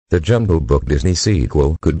The Jungle Book Disney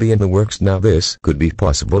sequel could be in the works now. This could be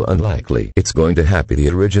possible, unlikely. It's going to happen. The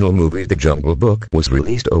original movie The Jungle Book was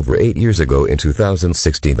released over 8 years ago in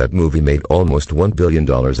 2016. That movie made almost $1 billion.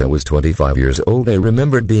 I was 25 years old. I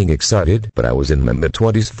remembered being excited, but I was in my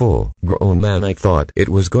mid-20s, full grown man. I thought it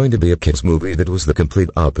was going to be a kids movie. That was the complete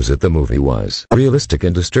opposite. The movie was realistic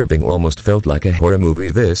and disturbing, almost felt like a horror movie.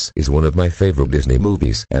 This is one of my favorite Disney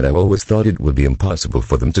movies, and I always thought it would be impossible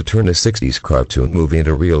for them to turn a 60s cartoon movie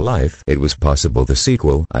into real life. It was possible. The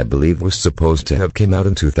sequel, I believe, was supposed to have come out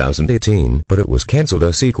in 2018, but it was cancelled.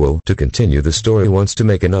 A sequel to continue the story wants to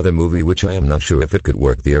make another movie, which I am not sure if it could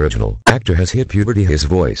work. The original actor has hit puberty. His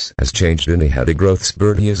voice has changed and he had a growth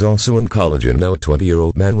spurt. He is also in college and now a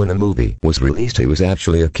 20-year-old man. When a movie was released, he was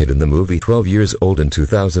actually a kid in the movie, 12 years old in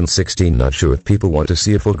 2016. Not sure if people want to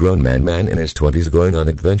see a full-grown man in his 20s going on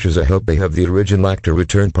adventures. I hope they have the original actor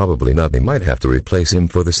return. Probably not. They might have to replace him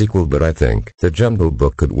for the sequel, but I think The Jungle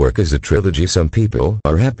Book could work as a trilogy. Some people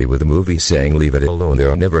are happy with the movie, saying leave it alone.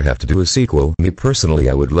 They'll never have to do a sequel. Me personally,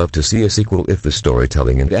 I would love to see a sequel if the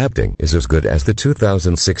storytelling and acting is as good as the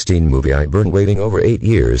 2016 movie. I burned waiting over 8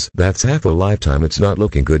 years. That's half a lifetime. It's not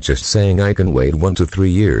looking good just saying I can wait 1 to 3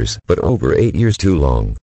 years, but over 8 years too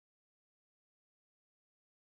long.